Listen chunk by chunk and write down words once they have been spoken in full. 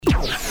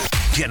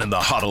Get in the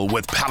huddle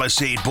with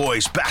Palisade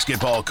Boys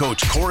basketball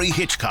coach Corey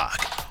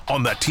Hitchcock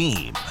on the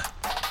team.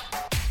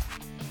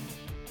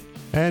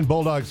 And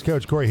Bulldogs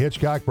coach Corey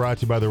Hitchcock, brought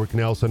to you by the Rick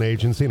Nelson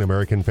Agency and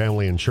American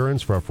Family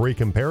Insurance. For a free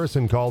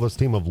comparison, call this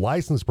team of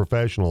licensed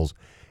professionals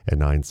at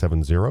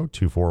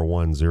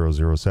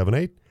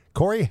 970-241-0078.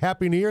 Corey,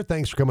 Happy New Year.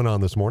 Thanks for coming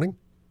on this morning.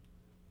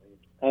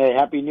 Hey,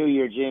 Happy New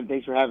Year, Jim.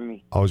 Thanks for having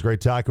me. Always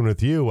great talking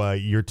with you.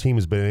 Your team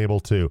has been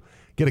able to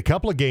get a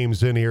couple of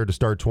games in here to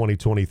start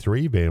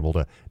 2023, been able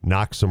to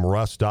knock some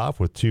rust off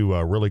with two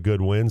really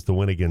good wins, the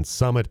win against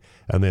Summit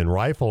and then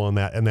Rifle. In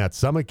that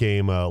Summit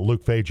game,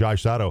 Luke Fay,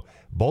 Josh Sato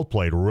both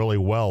played really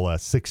well,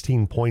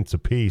 16 points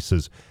apiece.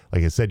 As,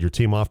 like I said, your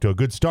team off to a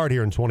good start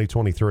here in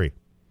 2023.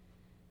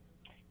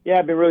 Yeah,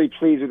 I've been really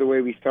pleased with the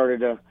way we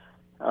started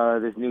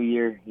this new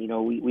year. You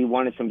know, we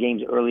wanted some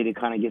games early to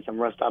kind of get some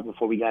rust off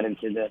before we got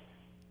into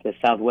the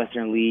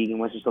Southwestern League and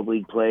Western Slope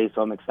League play,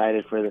 so I'm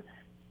excited for the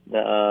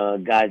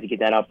guys to get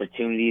that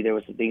opportunity. There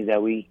were some things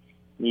that we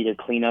need to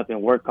clean up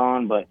and work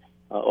on, but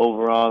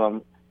overall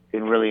I'm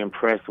been really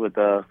impressed with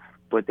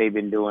what they've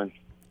been doing.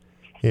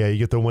 Yeah, you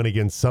get the win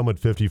against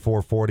Summit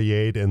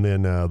 54-48, and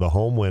then the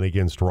home win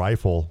against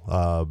Rifle,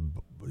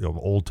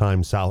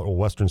 old-time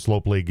Western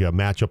Slope League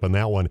matchup in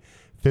that one,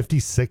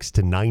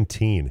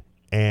 56-19.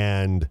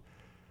 And,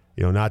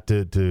 not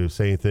to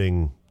say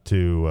anything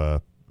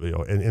to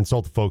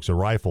insult the folks at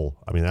Rifle.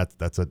 I mean,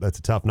 that's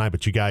a tough night,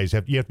 but you guys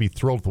have to be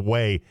thrilled with the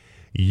way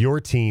your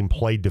team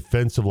played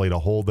defensively to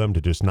hold them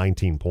to just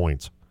 19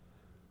 points.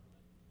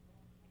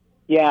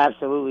 Yeah,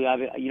 absolutely. I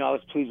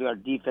was pleased with our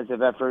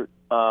defensive effort.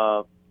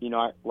 Our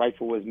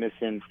Rifle was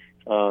missing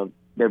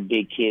their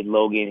big kid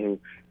Logan,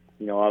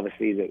 who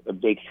obviously is a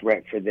big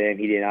threat for them.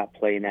 He did not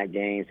play in that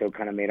game, so it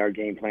kind of made our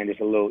game plan just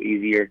a little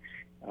easier.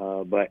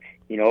 But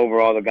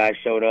overall the guys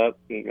showed up.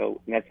 And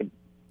that's the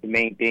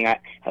main thing. I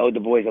owed the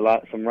boys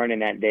some running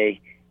that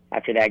day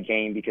after that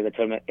game, because I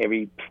told them at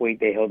every point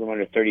they held them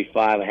under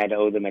 35, I had to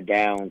owe them a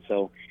down.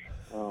 So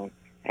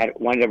I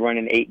wound up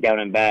running 8 down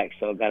and back,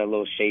 so I got a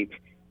little shape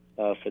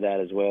for that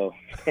as well.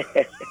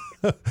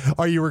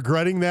 Are you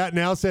regretting that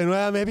now, saying,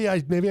 well, maybe I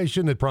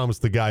shouldn't have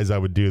promised the guys I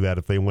would do that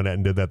if they went out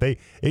and did that?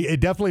 It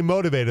definitely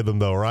motivated them,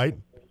 though, right?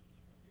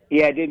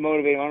 Yeah, it did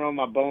motivate. I don't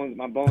know,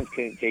 my bones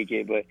couldn't take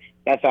it, but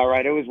that's all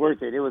right. It was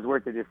worth it. It was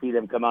worth it to see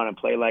them come out and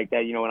play like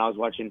that. When I was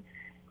watching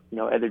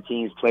other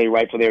teams play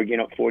Rifle, they were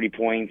getting up 40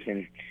 points,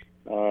 and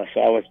so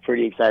I was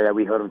pretty excited that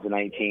we held them to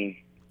 19.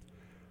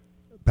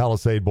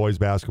 Palisade boys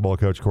basketball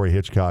coach Corey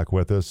Hitchcock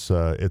with us.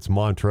 It's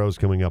Montrose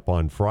coming up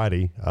on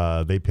Friday.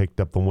 They picked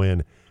up the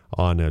win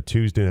on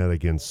Tuesday night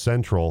against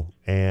Central,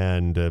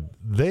 and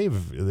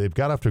they've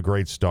got off to a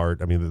great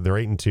start. I mean, they're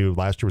 8-2.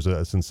 Last year was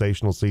a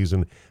sensational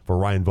season for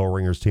Ryan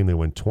Vollringer's team. They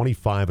went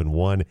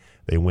 25-1.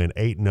 They went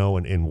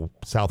 8-0 in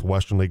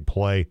Southwestern League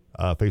play,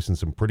 facing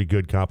some pretty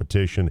good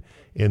competition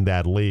in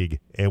that league.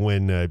 And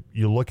when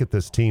you look at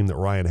this team that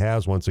Ryan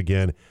has, once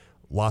again,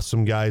 lost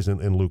some guys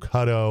in Luke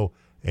Hutto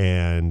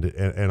and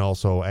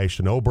also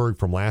Ashton Oberg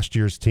from last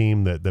year's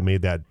team that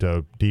made that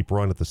deep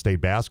run at the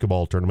state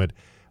basketball tournament.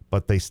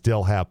 But they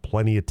still have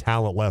plenty of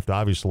talent left,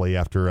 obviously,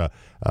 after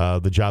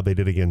the job they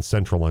did against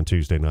Central on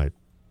Tuesday night.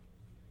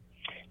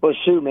 Well,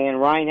 shoot, man,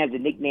 Ryan has the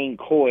nickname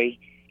Coy,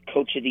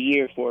 Coach of the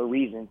Year, for a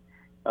reason.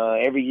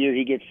 Every year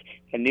he gets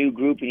a new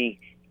group, and he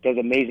does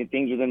amazing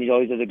things with them. He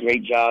always does a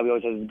great job. He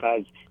always has his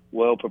guys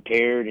well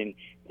prepared, and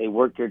they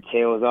work their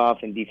tails off.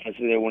 And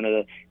defensively, they're one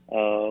of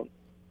the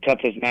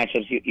toughest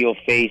matchups you'll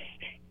face.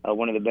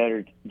 One of the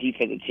better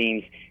defensive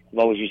teams. I've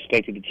always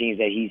respected the teams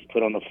that he's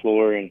put on the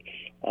floor, and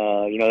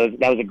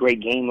that was a great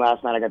game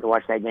last night. I got to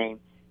watch that game,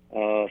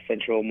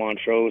 Central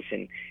Montrose,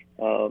 and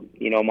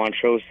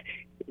Montrose,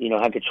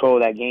 had control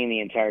of that game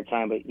the entire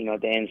time. But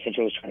at the end,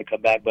 Central was trying to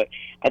come back. But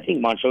I think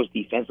Montrose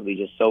defensively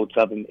just so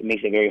tough, and it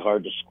makes it very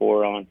hard to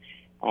score on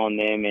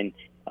them. And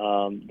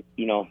I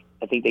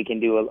think they can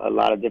do a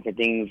lot of different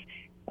things,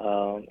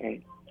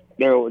 and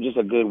they're just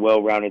a good,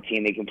 well-rounded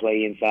team. They can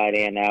play inside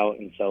and out,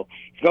 and so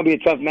it's going to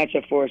be a tough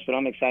matchup for us. But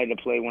I'm excited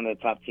to play one of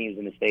the top teams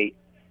in the state.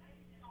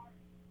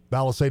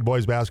 Palisade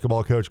boys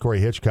basketball coach Corey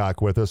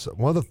Hitchcock with us.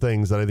 One of the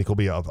things that I think will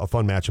be a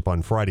fun matchup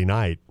on Friday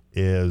night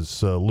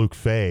is Luke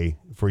Fay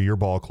for your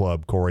ball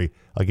club, Corey,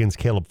 against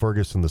Caleb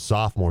Ferguson, the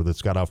sophomore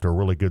that's got off to a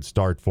really good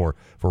start for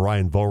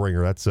Ryan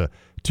Vollringer. That's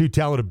two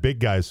talented big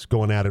guys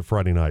going at it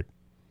Friday night.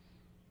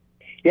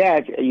 Yeah,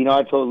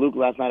 I told Luke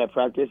last night at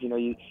practice,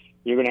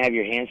 you're going to have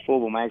your hands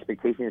full, but my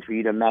expectation is for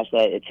you to match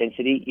that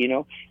intensity.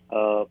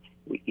 Luke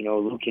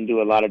can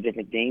do a lot of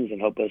different things and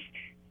help us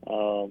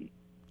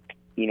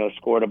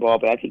score the ball.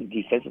 But I think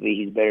defensively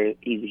he's better.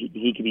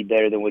 He can be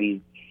better than what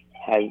he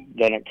has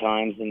done at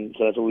times. And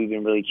so that's what we've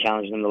been really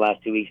challenging him the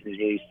last 2 weeks, and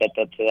he's really stepped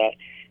up to that.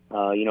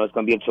 It's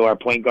going to be up to our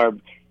point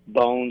guard,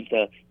 Bones,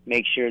 to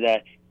make sure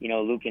that,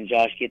 Luke and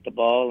Josh get the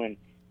ball and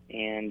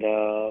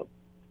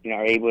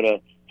are able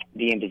to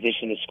be in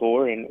position to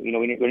score. And, we're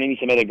going to need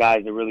some other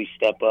guys to really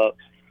step up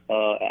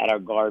at our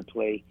guard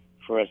play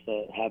for us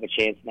to have a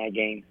chance in that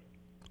game.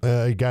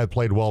 A guy that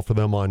played well for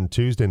them on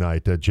Tuesday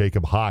night,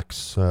 Jacob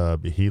Hawks.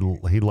 He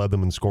led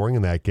them in scoring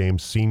in that game.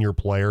 Senior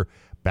player,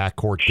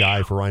 backcourt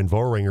guy for Ryan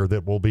Vohringer.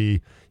 That will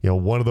be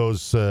one of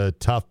those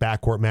tough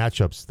backcourt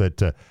matchups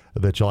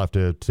that you'll have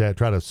to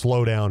try to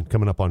slow down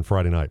coming up on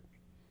Friday night.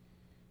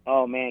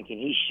 Oh man, can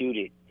he shoot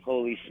it?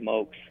 Holy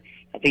smokes!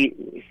 I think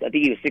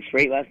he was 6 for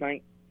 8 last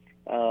night.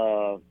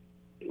 What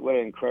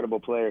an incredible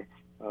player.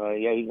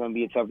 Yeah, he's going to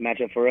be a tough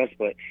matchup for us,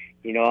 but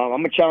I'm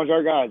going to challenge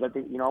our guys. I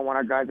think I want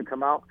our guys to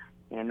come out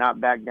and not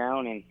back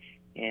down,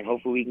 and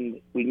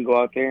hopefully we can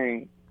go out there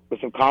and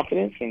with some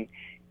confidence and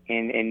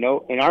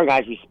our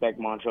guys respect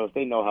Montrose.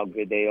 They know how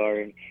good they are,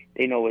 and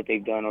they know what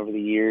they've done over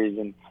the years,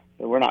 and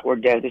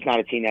it's not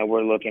a team that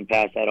we're looking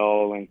past at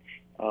all, and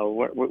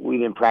we've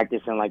been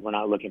practicing like we're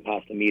not looking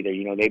past them either.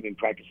 They've been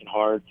practicing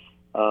hard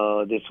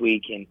this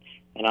week, and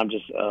I'm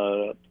just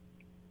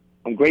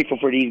I'm grateful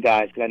for these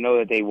guys because I know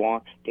that they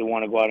want to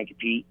go out and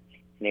compete,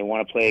 and they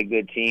want to play a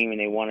good team, and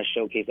they want to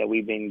showcase that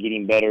we've been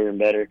getting better and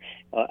better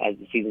as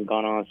the season's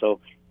gone on. So,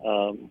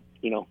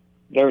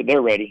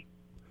 they're ready.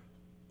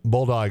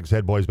 Bulldogs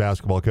head boys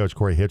basketball coach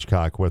Corey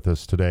Hitchcock with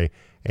us today,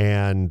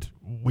 and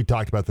we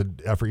talked about the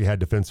effort you had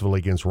defensively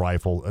against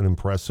Rifle, an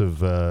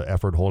impressive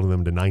effort holding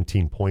them to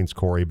 19 points,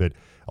 Corey, but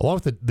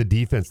along with the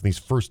defense in these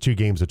first 2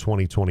 games of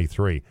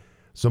 2023,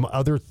 some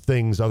other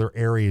things, other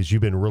areas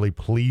you've been really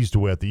pleased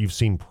with that you've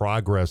seen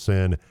progress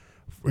in,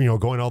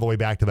 going all the way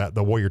back to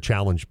the Warrior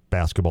Challenge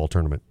basketball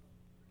tournament?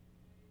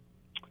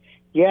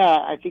 Yeah,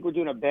 I think we're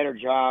doing a better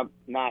job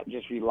not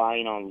just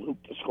relying on Luke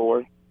to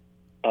score.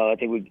 I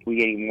think we're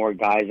getting more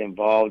guys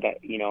involved.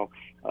 We've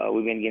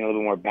been getting a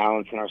little bit more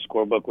balance in our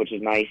scorebook, which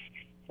is nice.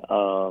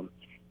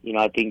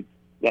 I think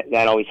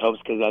that always helps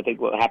because I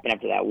think what happened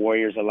after that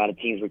Warriors, a lot of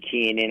teams were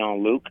keying in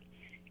on Luke,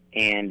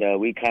 and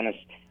we kind of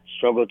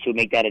struggled to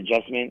make that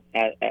adjustment.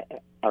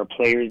 Our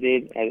players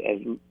did as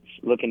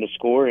looking to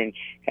score, and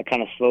that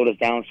kind of slowed us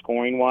down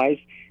scoring-wise.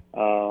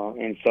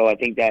 And so I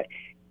think that,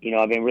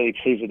 I've been really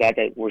pleased with that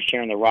we're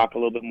sharing the rock a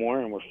little bit more,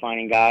 and we're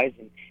finding guys,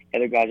 and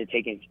other guys are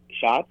taking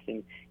shots,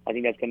 and I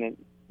think that's going to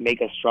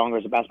make us stronger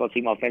as a basketball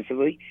team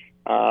offensively.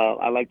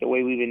 I like the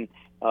way we've been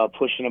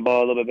pushing the ball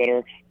a little bit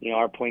better.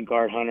 Our point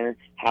guard, Hunter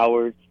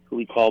Howard, who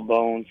we call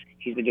Bones,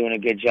 he's been doing a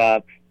good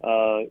job,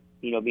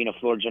 being a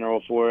floor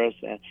general for us.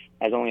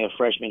 As only a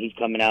freshman, he's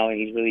coming out,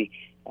 and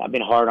I've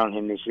been hard on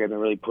him this year. I've been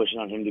really pushing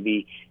on him to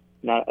be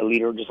not a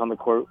leader just on the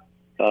court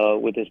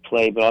with his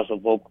play, but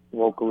also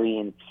vocally,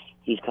 and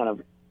he's kind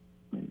of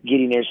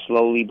getting there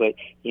slowly, but,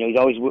 he's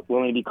always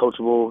willing to be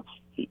coachable.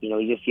 He's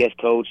just yes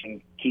coach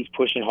and keeps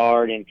pushing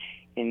hard, and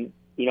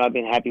I've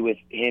been happy with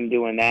him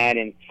doing that,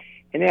 and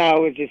then I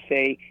always just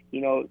say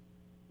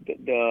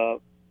the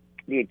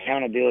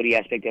accountability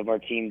aspect of our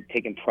team,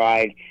 taking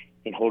pride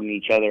in holding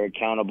each other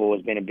accountable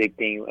has been a big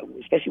thing,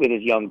 especially with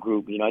this young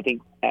group. I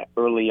think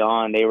early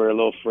on they were a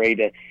little afraid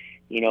to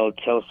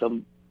tell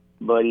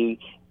somebody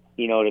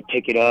to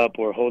pick it up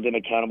or hold them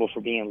accountable for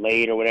being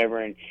late or whatever,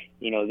 and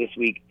this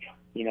week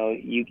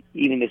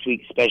even this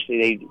week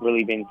especially, they've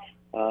really been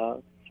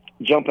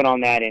jumping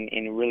on that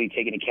and really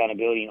taking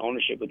accountability and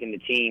ownership within the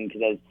team,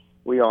 because as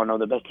we all know,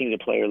 the best teams are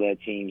player-led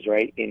teams,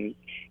 right? And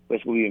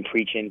that's what we've been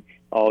preaching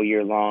all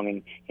year long,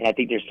 and I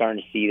think they're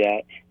starting to see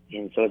that.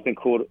 And so it's been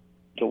cool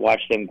to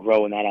watch them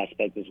grow in that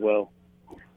aspect as well.